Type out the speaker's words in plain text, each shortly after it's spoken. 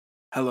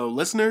Hello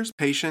listeners,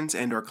 patients,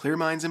 and our Clear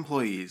Minds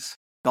employees.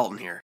 Dalton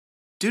here.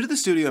 Due to the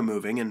studio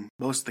moving and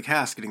most of the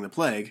cast getting the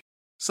plague,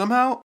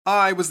 somehow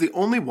I was the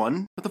only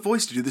one with a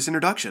voice to do this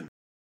introduction.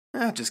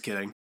 Just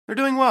kidding. They're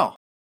doing well.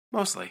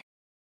 Mostly.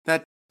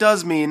 That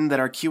does mean that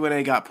our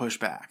Q&A got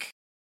pushed back.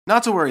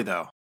 Not to worry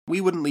though,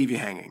 we wouldn't leave you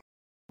hanging.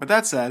 With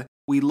that said,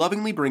 we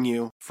lovingly bring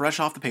you, fresh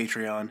off the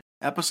Patreon,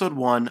 Episode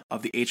 1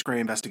 of the H.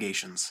 Gray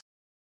Investigations.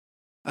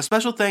 A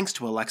special thanks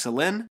to Alexa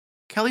Lynn,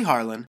 Kelly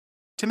Harlan,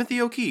 Timothy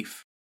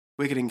O'Keefe,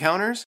 Wicked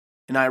Encounters,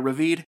 Anaya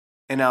Ravid,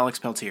 and Alex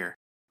Peltier.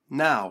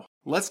 Now,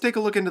 let's take a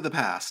look into the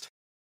past.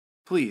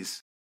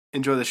 Please,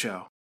 enjoy the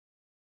show.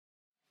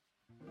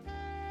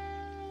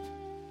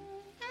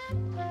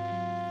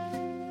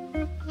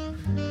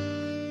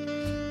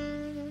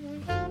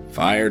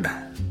 Fired?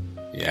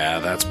 Yeah,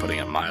 that's putting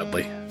it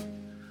mildly.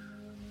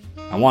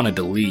 I wanted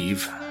to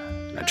leave,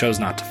 and I chose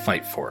not to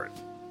fight for it.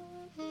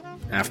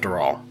 After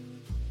all,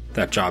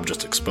 that job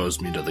just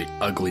exposed me to the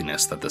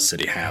ugliness that the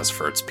city has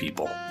for its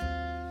people.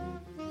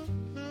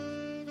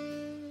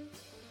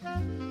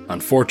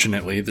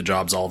 Unfortunately, the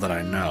job's all that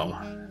I know,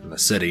 and the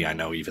city I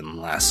know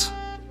even less.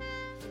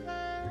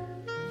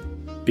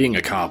 Being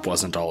a cop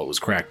wasn't all it was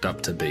cracked up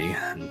to be,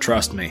 and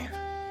trust me,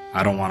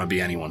 I don't want to be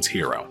anyone's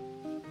hero.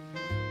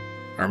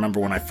 I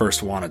remember when I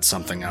first wanted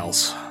something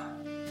else,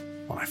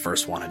 when I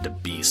first wanted to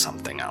be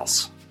something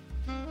else.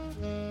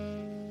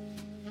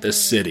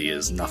 This city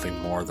is nothing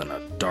more than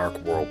a dark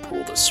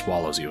whirlpool that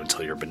swallows you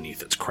until you're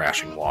beneath its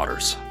crashing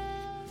waters.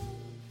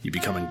 You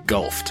become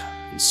engulfed,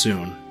 and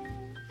soon,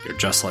 you're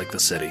just like the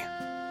city,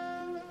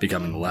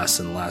 becoming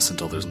less and less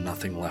until there's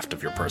nothing left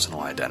of your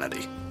personal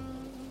identity.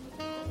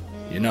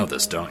 You know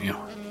this, don't you?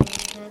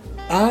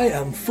 I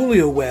am fully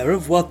aware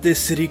of what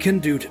this city can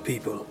do to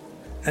people,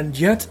 and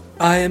yet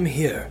I am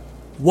here,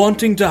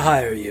 wanting to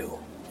hire you.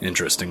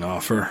 Interesting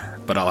offer,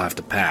 but I'll have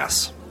to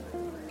pass.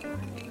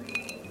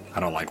 I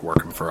don't like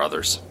working for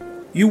others.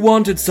 You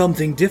wanted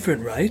something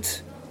different,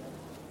 right?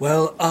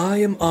 Well, I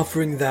am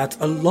offering that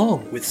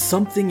along with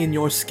something in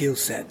your skill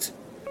set.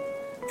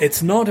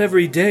 It's not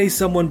every day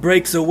someone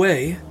breaks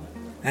away,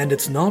 and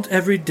it's not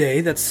every day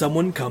that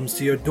someone comes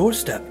to your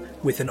doorstep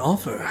with an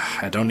offer.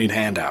 I don't need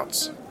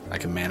handouts. I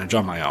can manage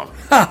on my own.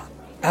 Ha!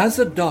 As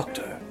a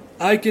doctor,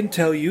 I can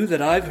tell you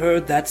that I've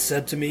heard that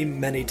said to me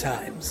many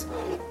times.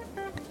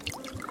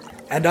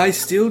 And I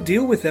still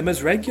deal with them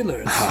as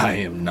regulars. I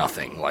am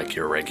nothing like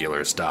your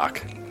regulars,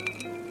 Doc.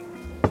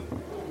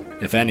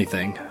 If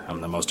anything,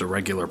 I'm the most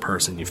irregular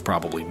person you've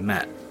probably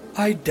met.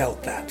 I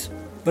doubt that.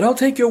 But I'll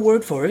take your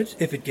word for it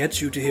if it gets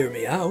you to hear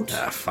me out.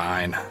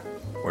 Fine.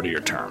 What are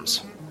your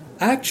terms?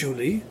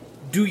 Actually,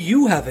 do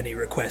you have any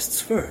requests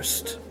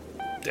first?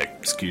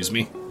 Excuse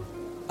me?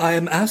 I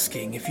am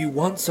asking if you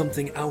want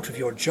something out of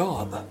your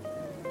job.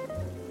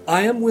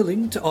 I am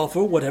willing to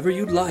offer whatever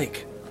you'd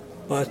like,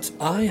 but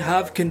I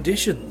have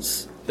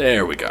conditions.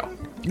 There we go.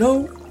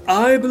 No,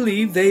 I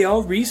believe they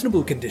are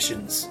reasonable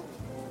conditions,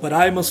 but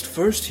I must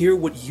first hear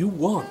what you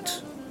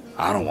want.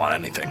 I don't want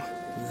anything.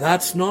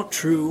 That's not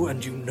true,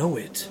 and you know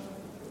it.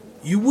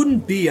 You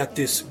wouldn't be at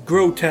this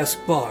grotesque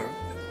bar,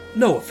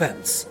 no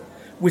offense,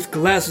 with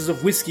glasses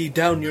of whiskey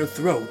down your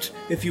throat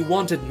if you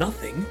wanted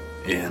nothing.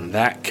 In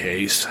that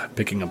case,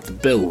 picking up the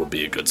bill would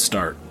be a good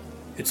start.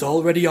 It's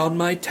already on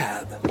my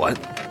tab. What?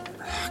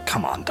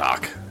 Come on,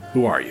 Doc.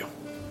 Who are you?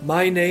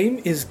 My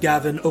name is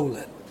Gavin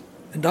Olin,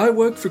 and I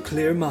work for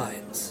Clear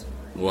Minds.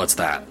 What's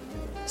that?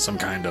 Some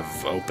kind of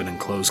open and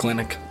close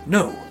clinic?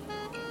 No.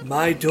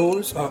 My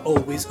doors are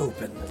always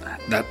open.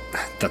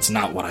 That's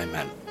not what I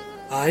meant.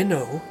 I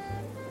know,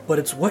 but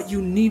it's what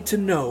you need to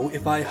know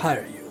if I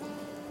hire you.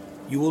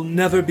 You will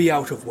never be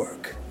out of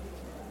work.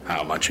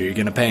 How much are you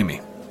gonna pay me?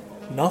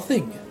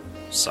 Nothing.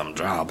 Some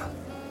job.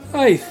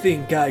 I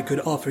think I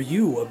could offer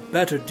you a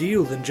better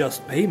deal than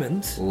just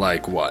payment.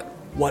 Like what?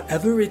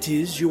 Whatever it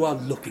is you are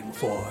looking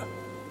for.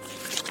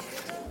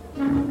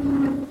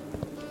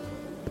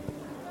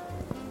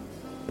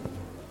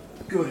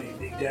 Good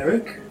evening,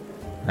 Derek.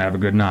 Have a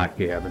good night,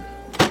 Gavin.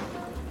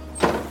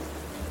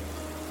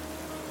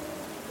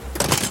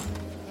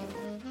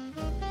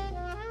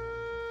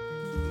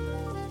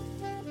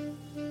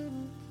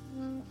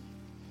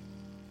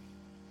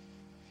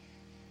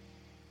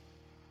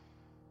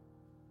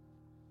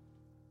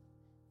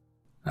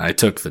 I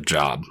took the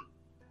job.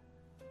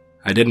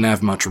 I didn't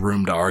have much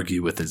room to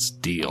argue with his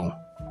deal.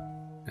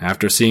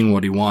 After seeing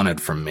what he wanted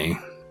from me,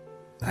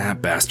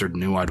 that bastard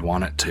knew I'd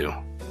want it too.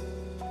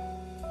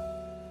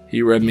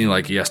 He read me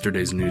like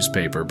yesterday's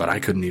newspaper, but I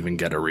couldn't even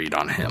get a read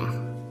on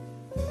him.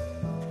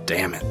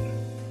 Damn it.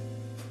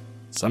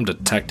 Some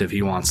detective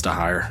he wants to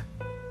hire.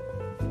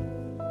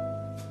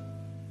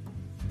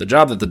 The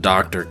job that the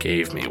doctor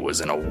gave me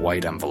was in a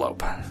white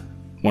envelope.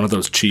 One of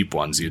those cheap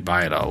ones you'd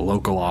buy at a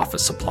local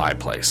office supply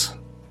place.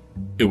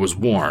 It was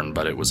worn,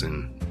 but it was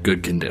in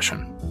good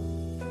condition.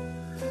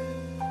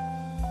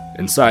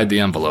 Inside the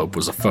envelope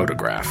was a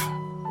photograph,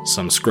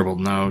 some scribbled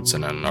notes,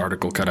 and an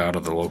article cut out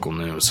of the local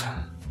news.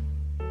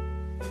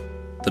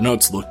 The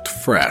notes looked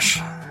fresh,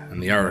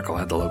 and the article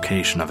had the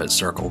location of it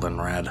circled in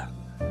red.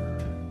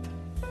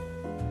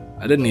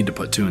 I didn't need to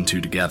put two and two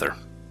together.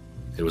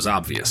 It was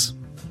obvious.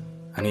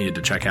 I needed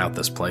to check out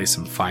this place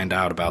and find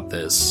out about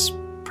this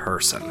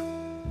person.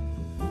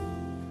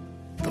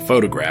 The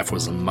photograph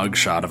was a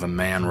mugshot of a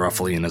man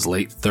roughly in his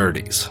late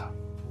 30s.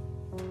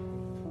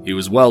 He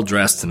was well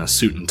dressed in a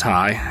suit and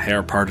tie,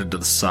 hair parted to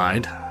the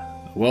side,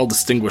 a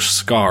well-distinguished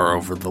scar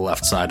over the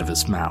left side of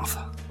his mouth.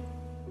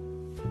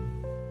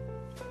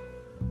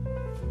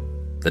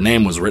 The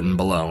name was written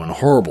below in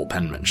horrible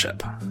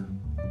penmanship.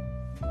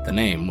 The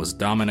name was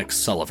Dominic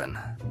Sullivan,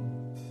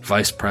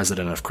 Vice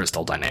President of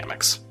Crystal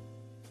Dynamics.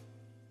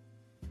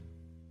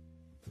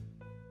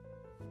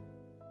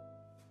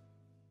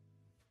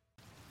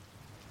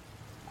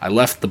 I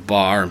left the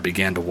bar and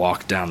began to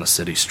walk down the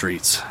city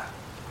streets.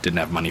 Didn't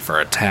have money for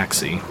a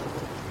taxi.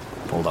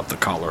 Pulled up the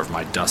collar of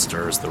my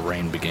duster as the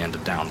rain began to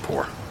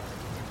downpour.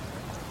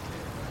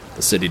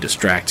 The city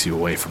distracts you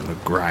away from the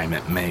grime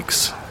it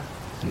makes,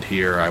 and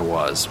here I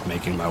was,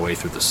 making my way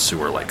through the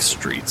sewer-like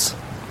streets.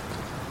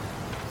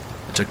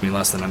 It took me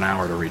less than an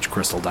hour to reach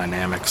Crystal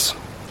Dynamics.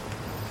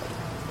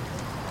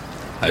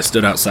 I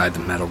stood outside the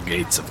metal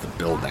gates of the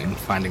building,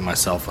 finding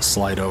myself a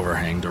slight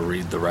overhang to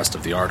read the rest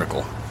of the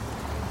article.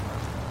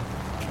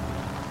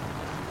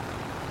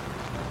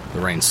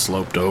 The rain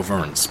sloped over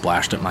and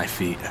splashed at my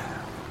feet,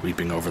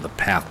 weeping over the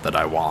path that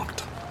I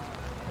walked.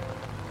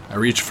 I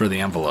reached for the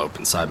envelope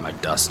inside my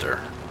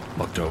duster,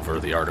 looked over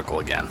the article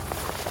again.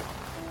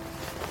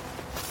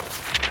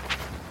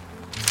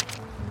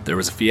 There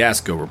was a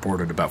fiasco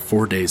reported about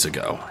 4 days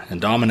ago, and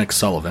Dominic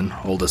Sullivan,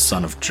 oldest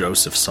son of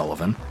Joseph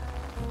Sullivan,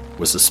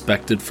 was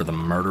suspected for the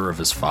murder of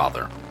his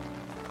father.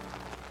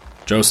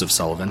 Joseph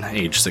Sullivan,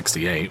 age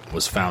 68,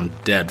 was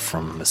found dead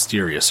from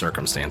mysterious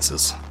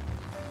circumstances,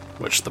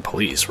 which the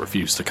police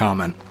refused to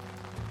comment.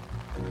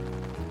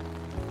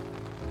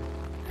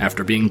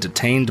 After being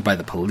detained by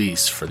the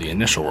police for the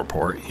initial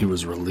report, he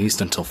was released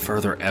until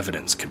further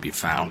evidence could be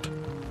found.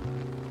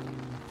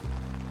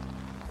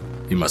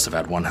 He must have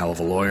had one hell of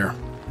a lawyer.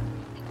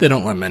 They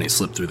don't let many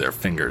slip through their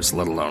fingers,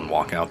 let alone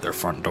walk out their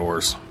front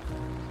doors.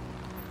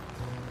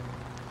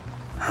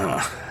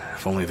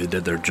 If only they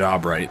did their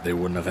job right, they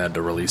wouldn't have had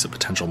to release a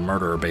potential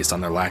murderer based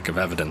on their lack of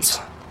evidence.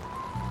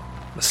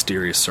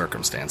 Mysterious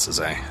circumstances,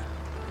 eh?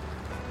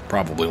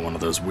 Probably one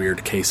of those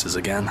weird cases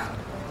again.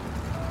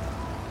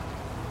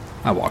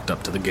 I walked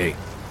up to the gate.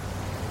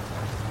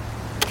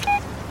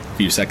 A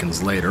few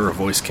seconds later, a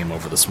voice came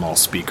over the small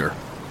speaker.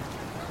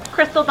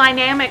 Crystal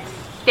Dynamics,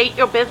 state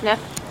your business.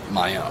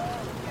 My own.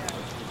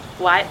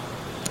 What?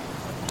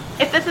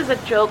 If this is a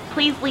joke,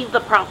 please leave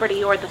the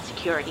property or the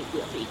security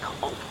will be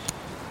called.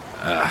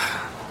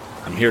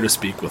 I'm here to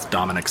speak with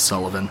Dominic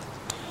Sullivan.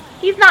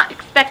 He's not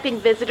expecting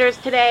visitors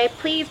today.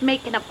 Please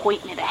make an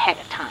appointment ahead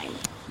of time.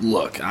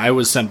 Look, I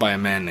was sent by a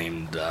man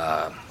named,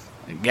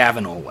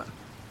 Gavin Olin.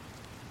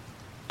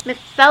 Miss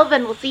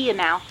Sullivan will see you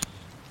now.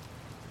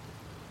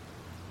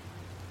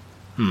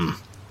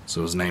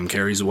 So his name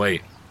carries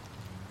weight.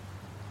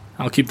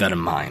 I'll keep that in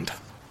mind.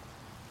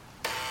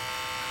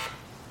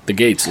 The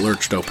gates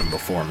lurched open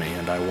before me,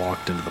 and I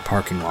walked into the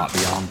parking lot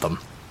beyond them.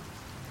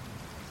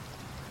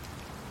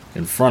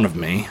 In front of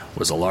me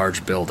was a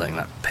large building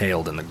that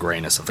paled in the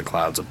grayness of the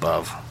clouds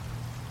above.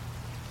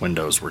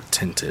 Windows were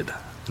tinted,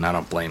 and I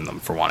don't blame them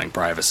for wanting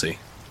privacy.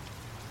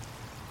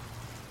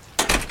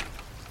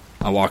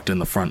 I walked in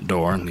the front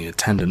door, and the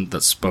attendant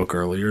that spoke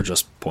earlier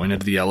just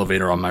pointed to the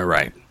elevator on my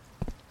right.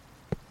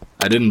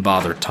 I didn't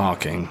bother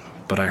talking,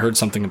 but I heard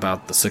something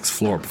about the 6th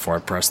floor before I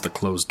pressed the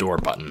closed door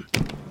button.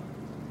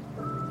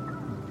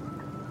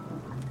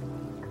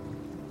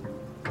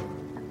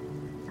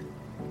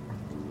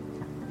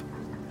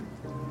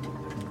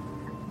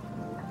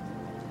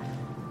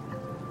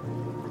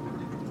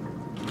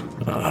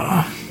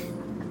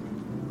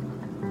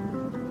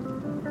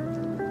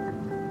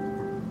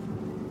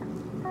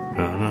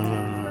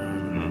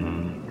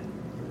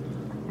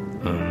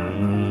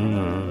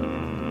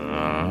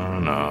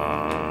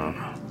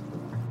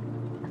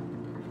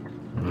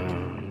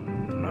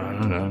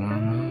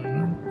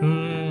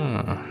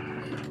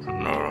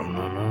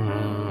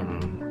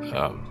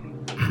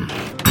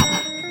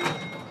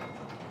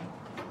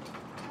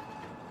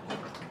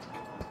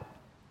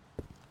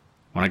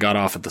 When I got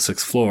off at the 6th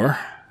floor,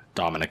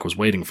 Dominic was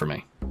waiting for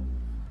me.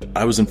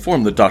 I was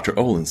informed that Dr.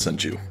 Olin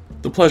sent you.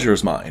 The pleasure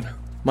is mine.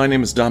 My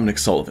name is Dominic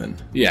Sullivan.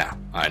 Yeah,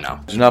 I know.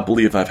 I do not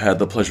believe I've had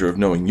the pleasure of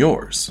knowing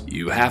yours.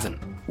 You haven't.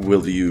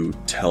 Will you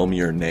tell me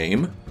your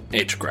name?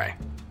 H. Gray.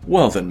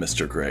 Well then,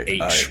 Mr. Gray.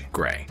 H.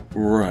 Gray.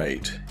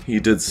 Right. He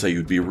did say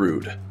you'd be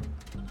rude.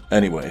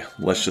 Anyway,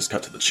 let's just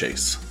cut to the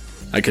chase.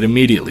 I could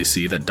immediately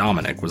see that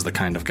Dominic was the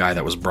kind of guy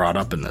that was brought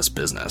up in this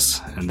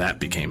business, and that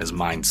became his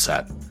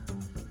mindset.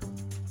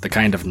 The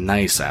kind of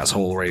nice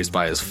asshole raised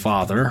by his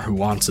father who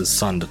wants his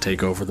son to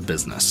take over the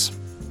business.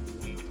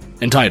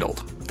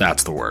 Entitled,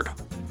 that's the word.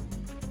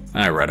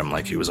 I read him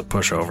like he was a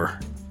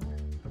pushover.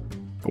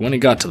 But when he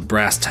got to the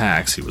brass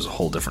tacks, he was a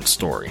whole different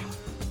story.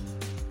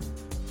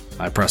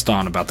 I pressed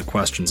on about the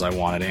questions I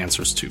wanted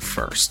answers to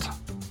first.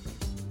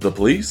 The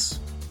police?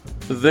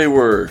 They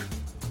were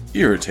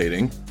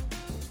irritating.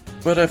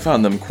 but I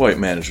found them quite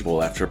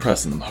manageable after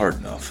pressing them hard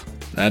enough.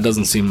 That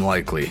doesn't seem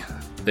likely.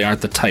 They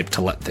aren't the type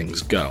to let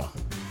things go.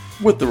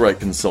 With the right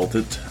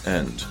consultant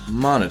and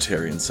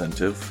monetary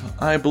incentive,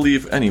 I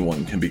believe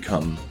anyone can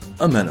become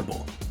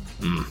amenable.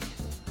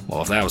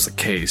 Well, if that was the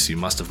case, you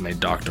must have made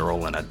Dr.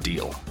 Olin a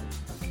deal.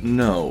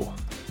 No.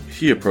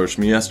 He approached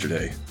me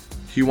yesterday.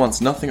 He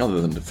wants nothing other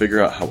than to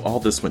figure out how all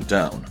this went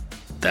down.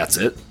 That's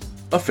it?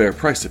 A fair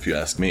price if you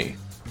ask me.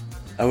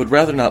 I would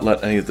rather not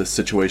let any of this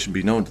situation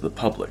be known to the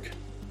public.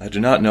 I do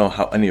not know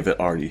how any of it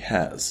already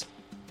has.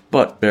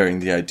 But bearing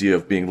the idea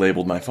of being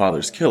labeled my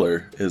father's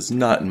killer is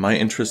not in my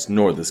interest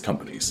nor this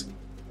company's.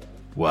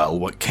 Well,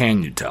 what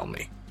can you tell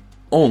me?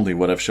 Only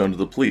what I've shown to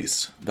the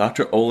police,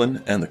 Dr.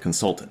 Olin and the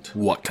consultant.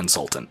 What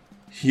consultant?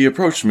 He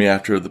approached me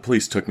after the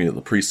police took me to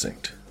the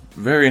precinct.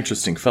 Very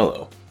interesting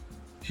fellow.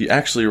 He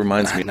actually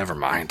reminds me... Never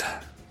mind.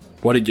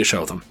 What did you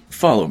show them?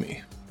 Follow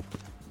me.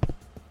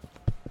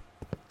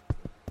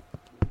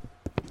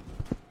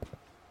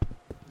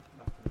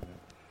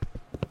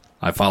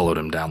 I followed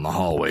him down the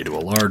hallway to a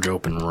large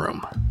open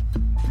room.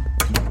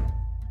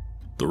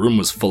 The room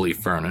was fully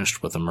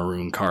furnished with a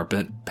maroon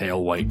carpet,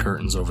 pale white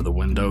curtains over the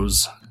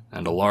windows,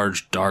 and a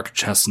large dark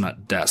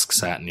chestnut desk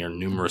sat near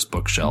numerous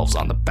bookshelves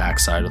on the back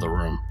side of the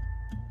room.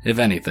 If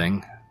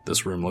anything,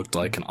 this room looked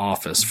like an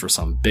office for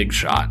some big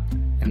shot,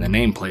 and the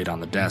nameplate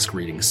on the desk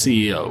reading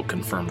CEO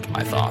confirmed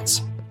my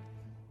thoughts.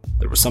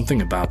 There was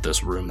something about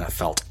this room that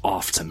felt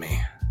off to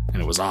me,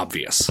 and it was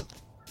obvious.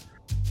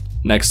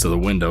 Next to the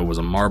window was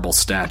a marble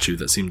statue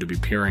that seemed to be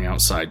peering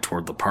outside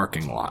toward the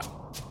parking lot.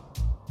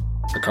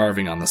 The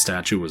carving on the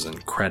statue was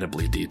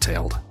incredibly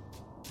detailed,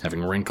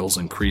 having wrinkles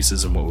and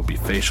creases in what would be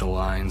facial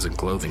lines and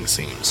clothing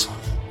seams.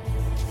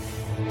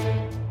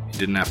 He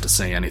didn't have to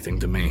say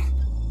anything to me.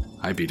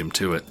 I beat him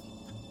to it.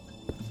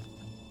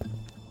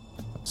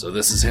 So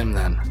this is him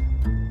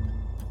then?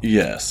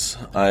 Yes,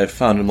 I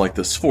found him like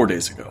this 4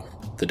 days ago.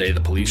 The day the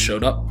police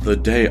showed up? The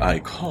day I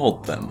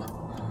called them.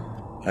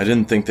 I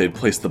didn't think they'd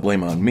place the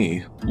blame on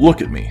me.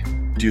 Look at me.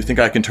 Do you think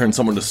I can turn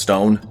someone to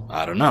stone?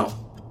 I don't know.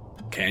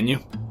 Can you?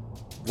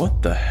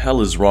 What the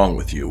hell is wrong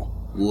with you?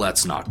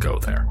 Let's not go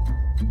there.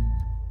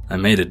 I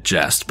made a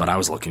jest, but I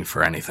was looking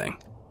for anything.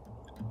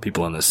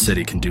 People in this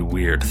city can do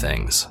weird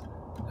things,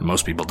 and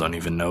most people don't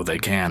even know they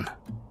can.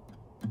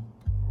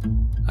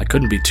 I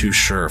couldn't be too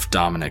sure if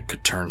Dominic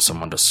could turn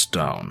someone to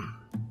stone,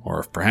 or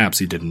if perhaps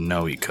he didn't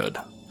know he could.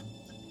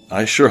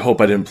 I sure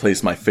hope I didn't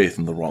place my faith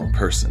in the wrong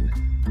person.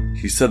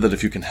 He said that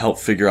if you can help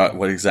figure out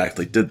what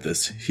exactly did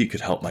this, he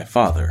could help my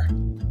father.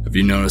 Have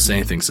you noticed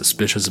anything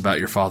suspicious about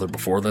your father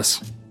before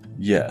this?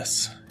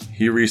 Yes.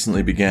 He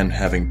recently began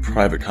having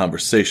private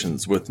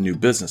conversations with new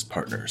business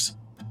partners.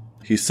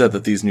 He said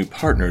that these new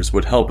partners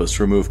would help us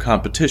remove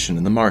competition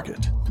in the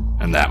market.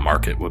 And that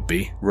market would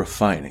be?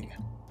 Refining.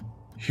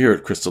 Here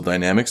at Crystal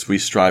Dynamics, we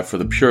strive for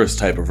the purest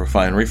type of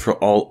refinery for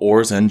all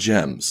ores and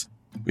gems.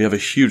 We have a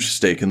huge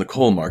stake in the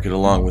coal market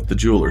along with the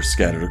jewelers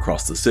scattered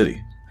across the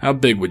city. How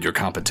big would your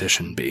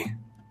competition be?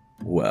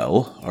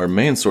 Well, our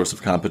main source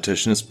of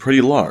competition is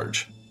pretty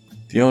large.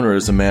 The owner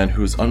is a man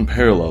who is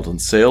unparalleled in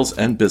sales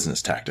and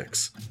business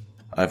tactics.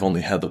 I've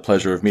only had the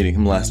pleasure of meeting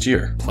him last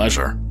year.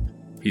 Pleasure?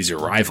 He's your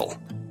rival.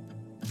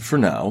 For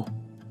now.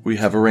 We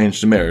have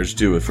arranged a marriage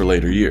due for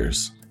later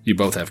years. You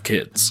both have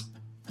kids.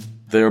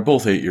 They are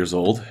both 8 years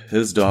old,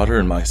 his daughter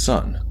and my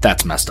son.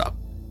 That's messed up.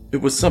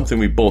 It was something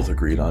we both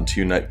agreed on to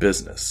unite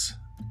business.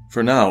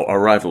 For now, our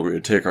rivalry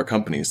would take our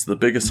companies to the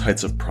biggest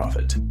heights of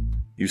profit.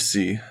 You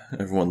see,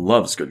 everyone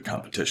loves good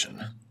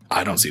competition.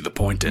 I don't see the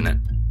point in it.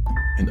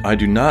 And I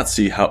do not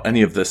see how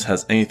any of this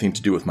has anything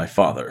to do with my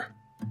father.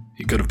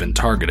 He could have been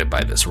targeted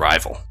by this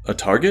rival. A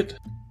target?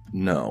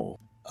 No,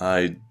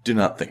 I do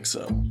not think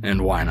so.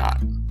 And why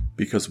not?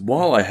 Because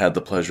while I had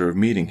the pleasure of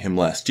meeting him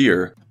last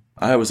year,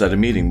 I was at a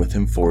meeting with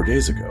him 4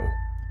 days ago.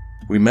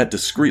 We met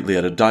discreetly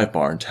at a dive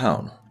bar in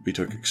town. We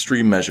took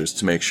extreme measures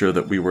to make sure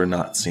that we were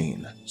not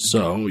seen.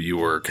 So, you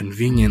were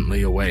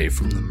conveniently away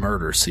from the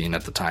murder scene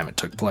at the time it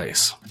took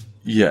place.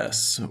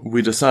 Yes,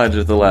 we decided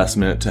at the last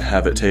minute to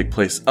have it take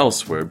place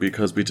elsewhere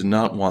because we did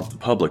not want the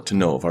public to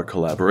know of our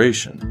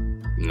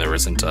collaboration. And there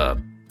isn't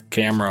a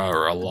camera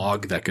or a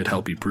log that could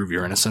help you prove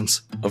your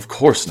innocence? Of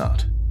course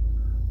not.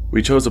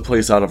 We chose a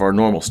place out of our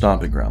normal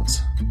stomping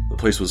grounds. The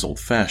place was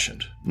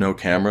old-fashioned, no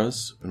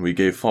cameras, and we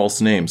gave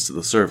false names to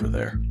the server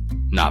there.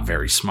 Not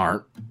very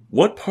smart.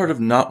 What part of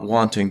not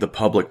wanting the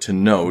public to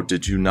know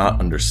did you not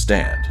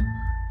understand?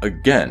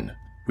 Again,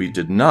 we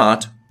did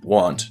not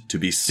want to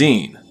be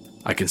seen.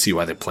 I can see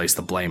why they placed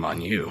the blame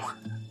on you.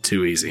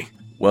 Too easy.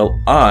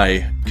 Well,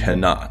 I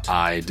cannot.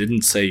 I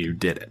didn't say you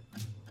did it.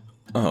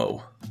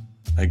 Oh,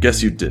 I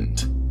guess you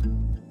didn't.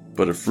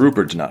 But if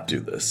Rupert did not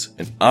do this,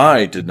 and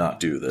I did not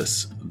do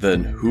this,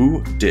 then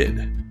who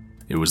did?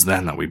 It was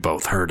then that we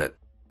both heard it.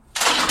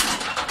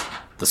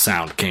 The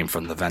sound came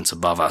from the vents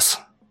above us.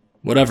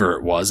 Whatever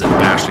it was, it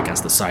bashed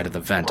against the side of the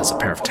vent as a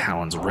pair of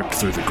talons ripped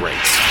through the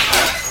grates.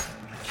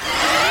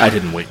 I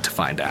didn't wait to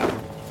find out.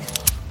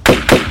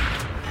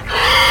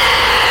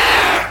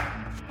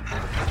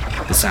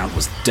 The sound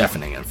was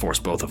deafening and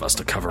forced both of us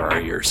to cover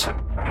our ears.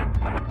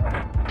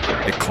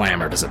 It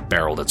clamored as it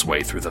barreled its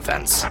way through the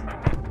vents.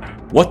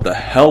 What the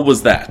hell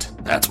was that?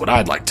 That's what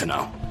I'd like to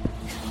know.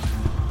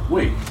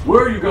 Wait,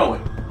 where are you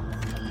going?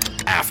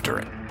 After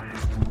it.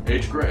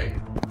 H. Gray,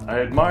 I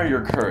admire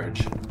your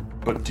courage,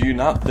 but do you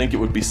not think it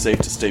would be safe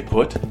to stay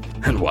put?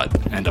 And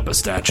what, end up a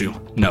statue?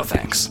 No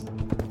thanks.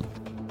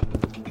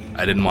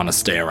 I didn't want to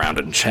stay around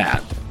and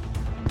chat.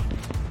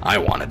 I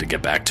wanted to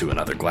get back to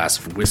another glass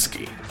of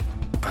whiskey,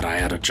 but I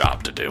had a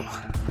job to do.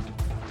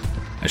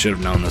 I should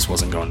have known this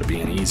wasn't going to be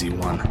an easy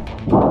one.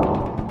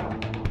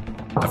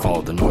 I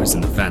followed the noise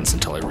in the vents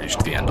until I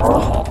reached the end of the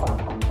hall.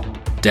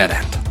 Dead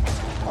end.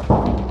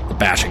 The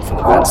bashing from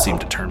the vents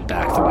seemed to turn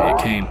back the way it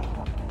came.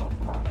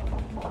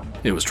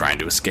 It was trying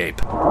to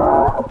escape.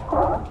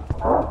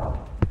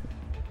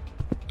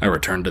 I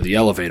returned to the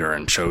elevator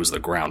and chose the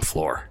ground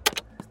floor.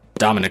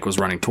 Dominic was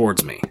running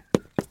towards me.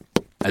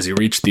 As he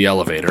reached the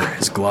elevator,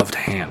 his gloved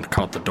hand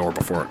caught the door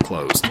before it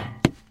closed.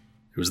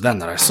 It was then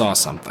that I saw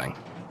something.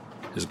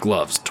 His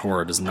gloves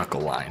tore at his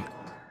knuckle line,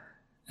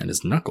 and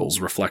his knuckles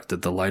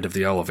reflected the light of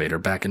the elevator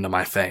back into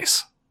my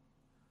face.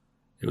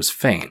 It was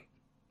faint,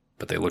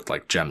 but they looked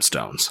like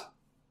gemstones.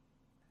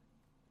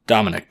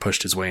 Dominic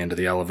pushed his way into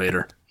the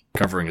elevator,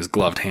 covering his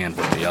gloved hand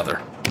with the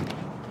other.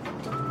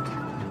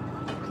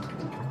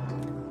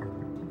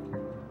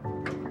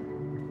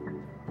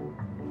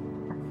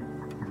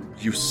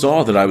 You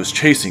saw that I was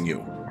chasing you.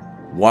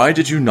 Why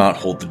did you not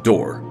hold the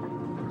door?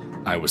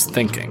 I was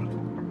thinking.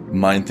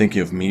 Mind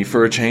thinking of me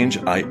for a change?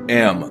 I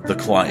am the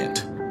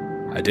client.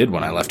 I did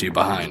when I left you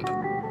behind.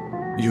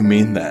 You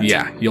mean that?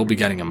 Yeah, you'll be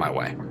getting in my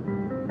way.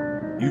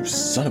 You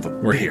son of a...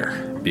 We're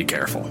here. Be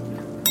careful.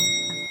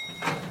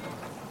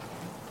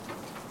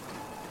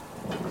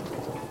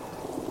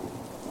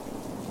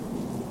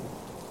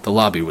 The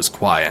lobby was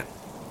quiet.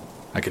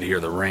 I could hear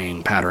the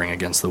rain pattering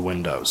against the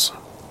windows.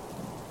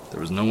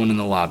 There was no one in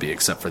the lobby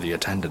except for the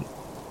attendant.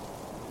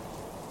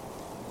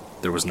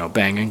 There was no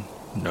banging,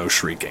 no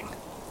shrieking.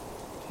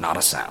 Not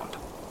a sound.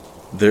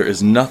 There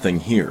is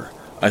nothing here.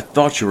 I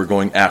thought you were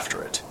going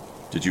after it.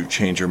 Did you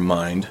change your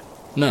mind?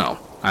 No,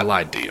 I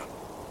lied to you.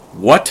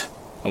 What?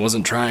 I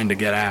wasn't trying to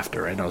get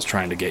after it, I was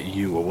trying to get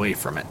you away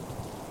from it.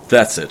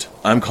 That's it.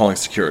 I'm calling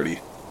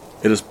security.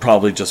 It is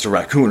probably just a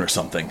raccoon or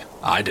something.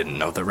 I didn't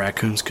know that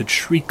raccoons could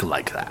shriek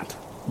like that.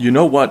 You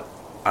know what?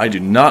 I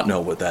do not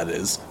know what that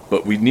is,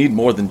 but we need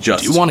more than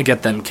just... Do you want to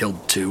get them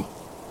killed too?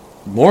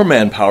 More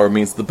manpower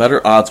means the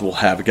better odds we'll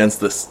have against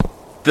this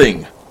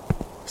thing.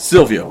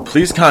 Sylvia,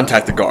 please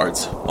contact the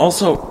guards.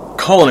 Also,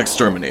 call an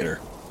exterminator.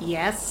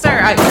 Yes,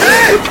 sir.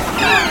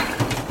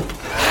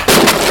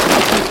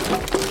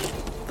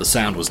 The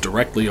sound was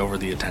directly over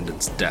the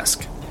attendant's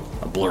desk,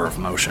 a blur of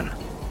motion.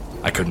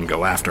 I couldn't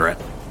go after it.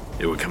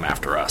 It would come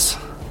after us.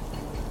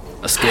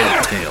 A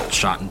scaled tail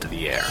shot into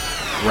the air,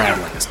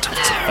 rattling as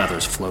tufts of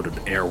feathers floated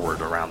airward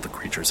around the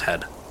creature's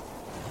head.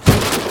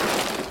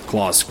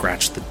 Claws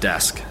scratched the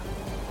desk.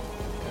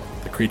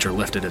 The creature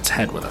lifted its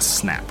head with a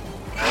snap.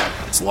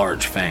 Its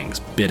large fangs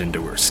bit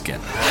into her skin.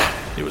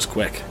 It was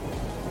quick.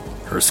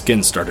 Her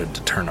skin started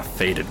to turn a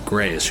faded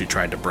gray as she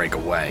tried to break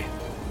away,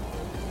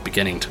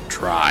 beginning to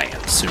dry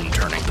and soon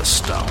turning to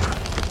stone.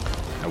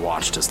 I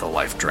watched as the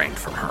life drained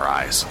from her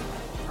eyes.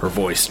 Her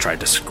voice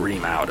tried to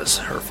scream out as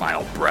her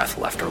final breath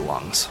left her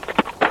lungs.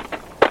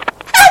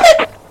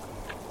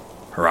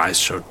 Her eyes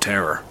showed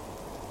terror.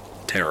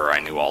 Terror I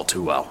knew all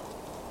too well.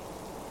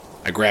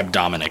 I grabbed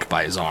Dominic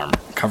by his arm,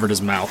 covered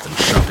his mouth, and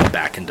shoved him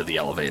back into the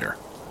elevator.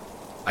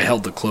 I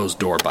held the closed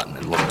door button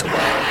and looked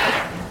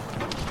away.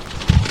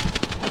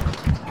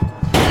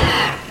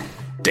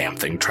 Damn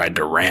thing tried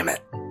to ram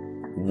it.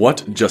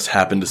 What just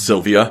happened to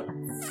Sylvia?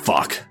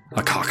 Fuck.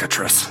 A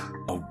cockatrice.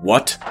 A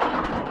what?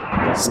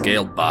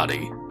 Scaled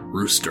body,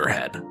 rooster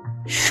head,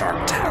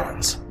 sharp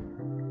talons.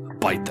 A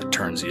bite that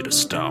turns you to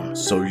stone.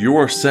 So you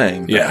are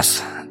saying that...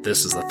 Yes,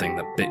 this is the thing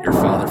that bit your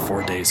father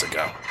 4 days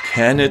ago.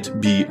 Can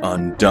it be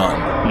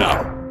undone?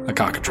 No, a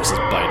cockatrice's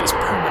bite is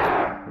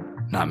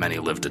permanent. Not many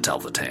live to tell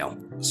the tale.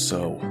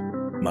 So,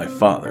 my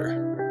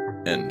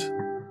father and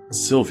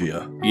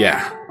Sylvia...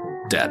 Yeah,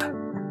 dead.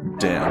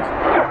 Damn.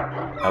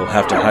 I'll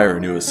have to hire a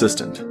new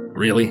assistant.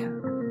 Really?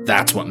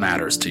 That's what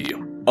matters to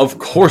you? Of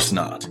course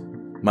not.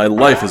 My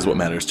life is what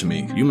matters to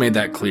me. You made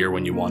that clear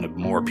when you wanted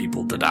more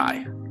people to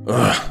die.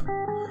 Ugh.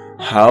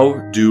 How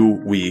do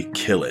we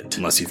kill it?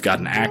 Unless you've got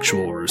an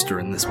actual rooster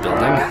in this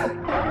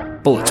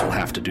building, bullets will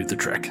have to do the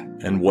trick.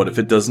 And what if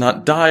it does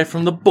not die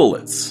from the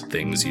bullets?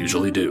 Things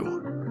usually do.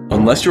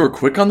 Unless you're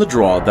quick on the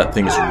draw, that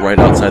thing is right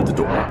outside the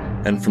door.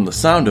 And from the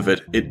sound of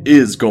it, it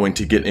is going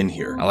to get in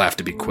here. I'll have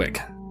to be quick.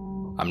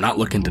 I'm not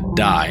looking to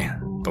die,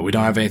 but we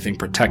don't have anything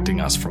protecting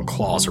us from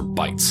claws or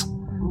bites.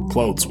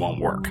 Clothes won't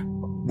work.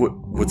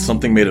 Would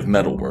something made of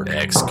metal work?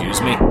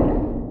 Excuse me?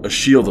 A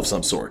shield of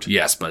some sort?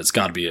 Yes, but it's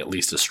gotta be at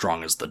least as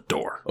strong as the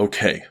door.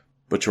 Okay,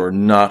 but you're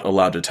not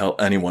allowed to tell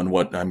anyone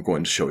what I'm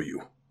going to show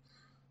you.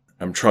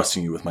 I'm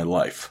trusting you with my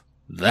life.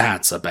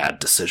 That's a bad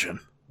decision.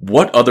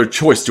 What other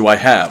choice do I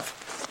have?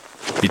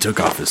 He took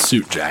off his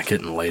suit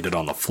jacket and laid it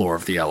on the floor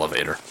of the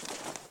elevator.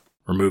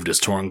 Removed his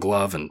torn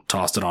glove and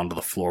tossed it onto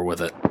the floor with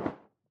it.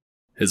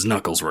 His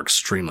knuckles were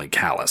extremely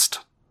calloused.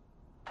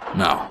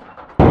 No,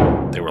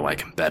 they were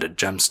like embedded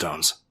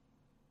gemstones.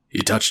 He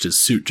touched his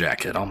suit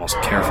jacket, almost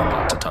careful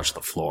not to touch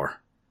the floor,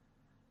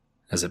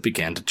 as it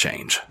began to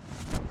change.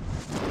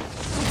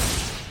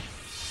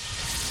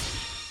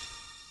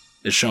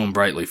 It shone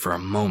brightly for a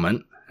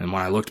moment, and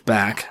when I looked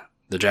back,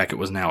 the jacket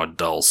was now a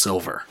dull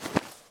silver.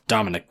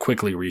 Dominic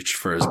quickly reached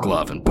for his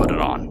glove and put it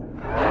on.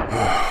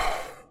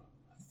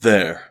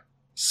 There.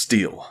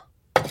 Steel.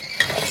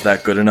 Is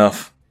that good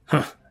enough?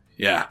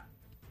 Yeah.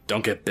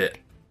 Don't get bit.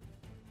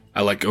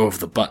 I let go of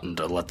the button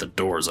to let the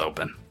doors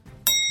open.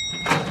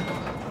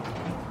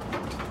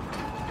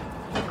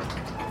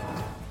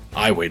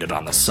 I waited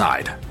on the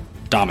side.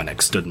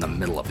 Dominic stood in the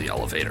middle of the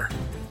elevator.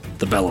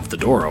 The bell of the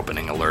door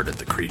opening alerted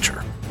the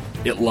creature.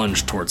 It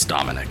lunged towards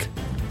Dominic.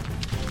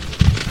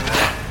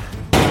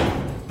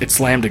 It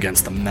slammed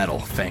against the metal,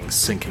 fangs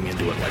sinking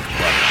into it like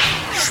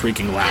butter,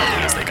 shrieking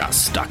loudly as they got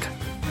stuck.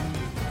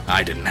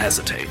 I didn't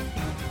hesitate.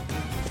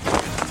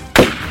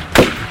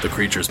 The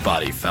creature's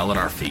body fell at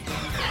our feet.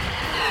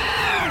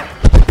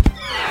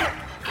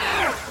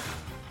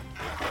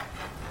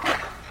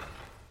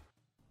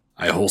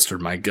 I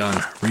holstered my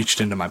gun, reached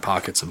into my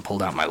pockets, and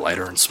pulled out my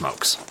lighter and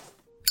smokes.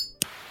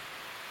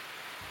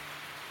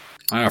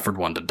 I offered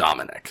one to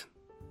Dominic.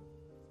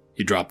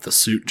 He dropped the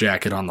suit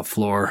jacket on the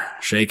floor,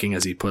 shaking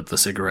as he put the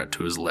cigarette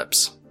to his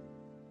lips.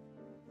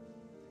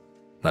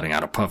 Letting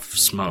out a puff of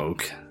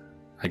smoke,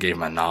 I gave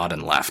him a nod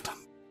and left.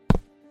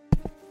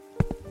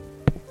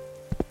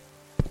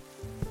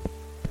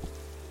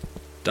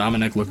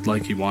 Dominic looked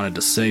like he wanted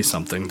to say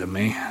something to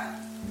me,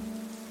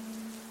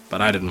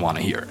 but I didn't want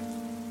to hear it.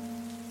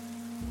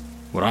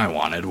 What I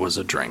wanted was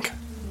a drink.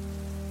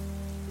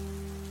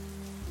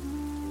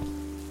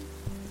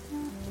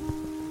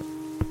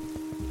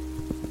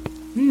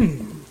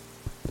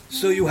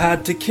 So you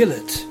had to kill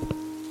it.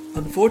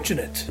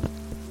 Unfortunate.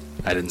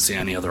 I didn't see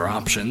any other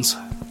options.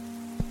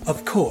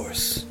 Of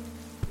course.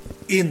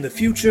 In the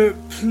future,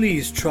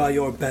 please try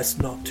your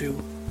best not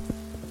to.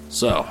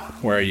 So,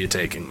 where are you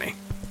taking me?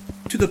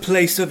 To the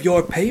place of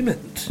your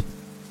payment.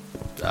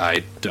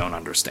 I don't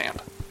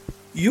understand.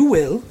 You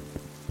will.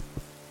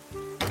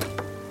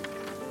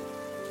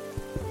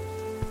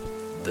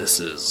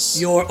 This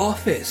is... Your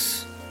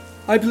office.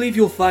 I believe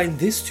you'll find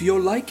this to your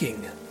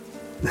liking.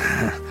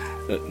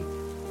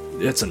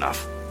 It's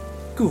enough.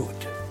 Good.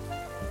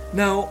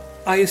 Now,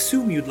 I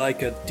assume you'd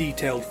like a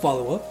detailed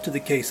follow-up to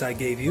the case I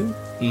gave you?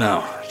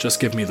 No,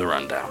 just give me the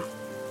rundown.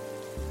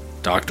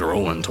 Dr.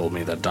 Olin told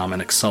me that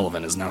Dominic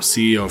Sullivan is now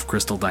CEO of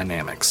Crystal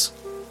Dynamics.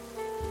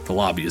 The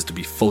lobby is to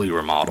be fully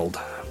remodeled,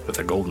 with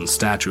a golden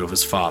statue of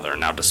his father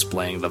now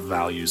displaying the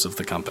values of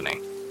the company.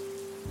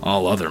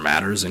 All other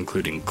matters,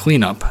 including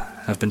cleanup,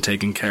 have been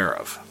taken care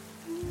of.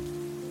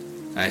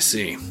 I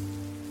see.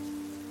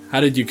 How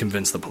did you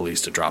convince the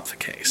police to drop the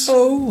case?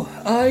 Oh,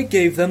 I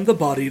gave them the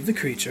body of the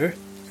creature.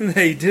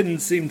 They didn't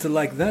seem to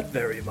like that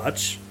very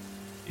much.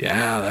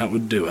 Yeah, that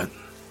would do it.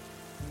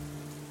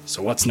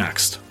 So what's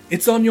next?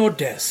 It's on your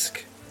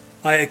desk.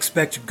 I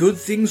expect good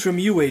things from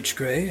you, H.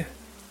 Gray.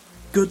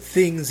 Good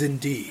things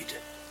indeed.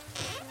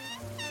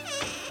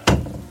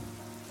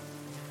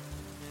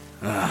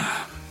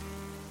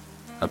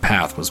 A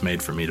path was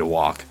made for me to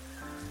walk,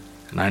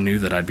 and I knew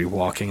that I'd be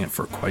walking it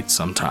for quite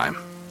some time.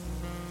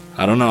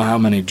 I don't know how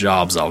many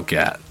jobs I'll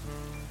get,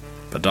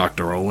 but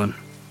Dr. Olin,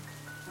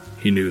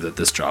 he knew that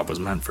this job was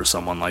meant for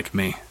someone like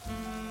me.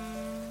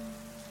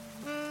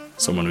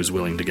 Someone who's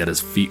willing to get his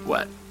feet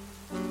wet.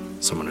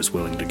 Someone who's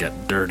willing to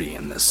get dirty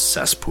in this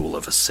cesspool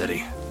of a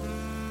city.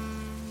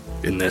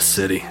 In this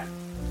city,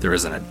 there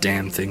isn't a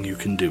damn thing you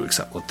can do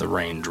except let the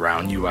rain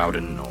drown you out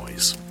in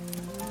noise.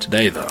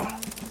 Today, though,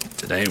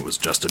 it was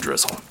just a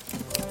drizzle.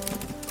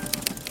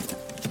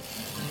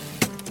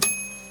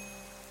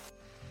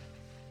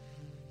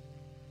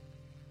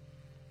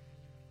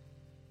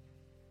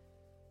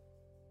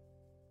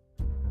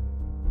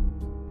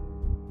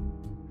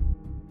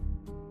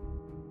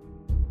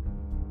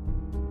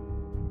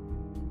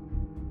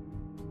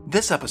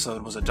 This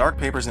episode was a Dark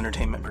Papers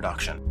Entertainment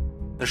production.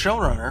 The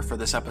showrunner for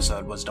this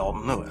episode was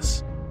Dalton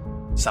Lewis.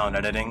 Sound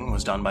editing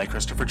was done by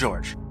Christopher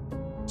George.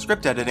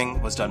 Script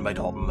editing was done by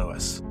Dalton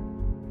Lewis.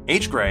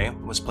 H. Gray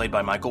was played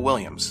by Michael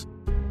Williams.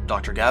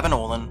 Dr. Gavin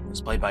Olin was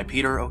played by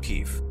Peter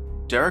O'Keefe.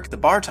 Derek the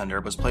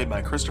bartender was played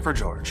by Christopher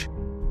George.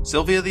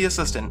 Sylvia the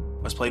assistant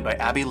was played by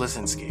Abby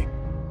Lisinski.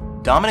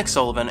 Dominic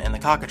Sullivan and the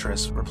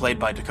cockatrice were played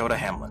by Dakota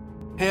Hamlin.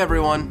 Hey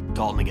everyone,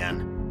 Dalton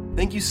again.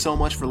 Thank you so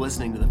much for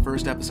listening to the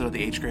first episode of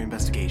the H. Gray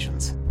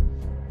Investigations.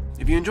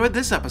 If you enjoyed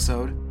this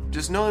episode,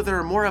 just know that there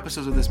are more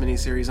episodes of this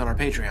miniseries on our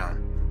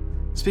Patreon.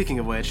 Speaking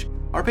of which,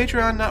 our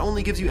Patreon not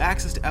only gives you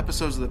access to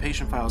episodes of the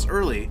Patient Files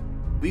early,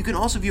 but you can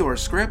also view our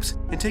scripts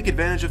and take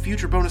advantage of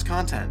future bonus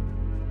content.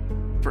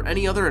 For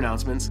any other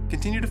announcements,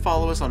 continue to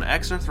follow us on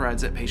X or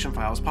Threads at Patient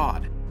Files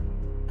Pod.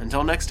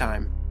 Until next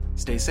time,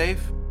 stay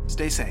safe,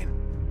 stay sane.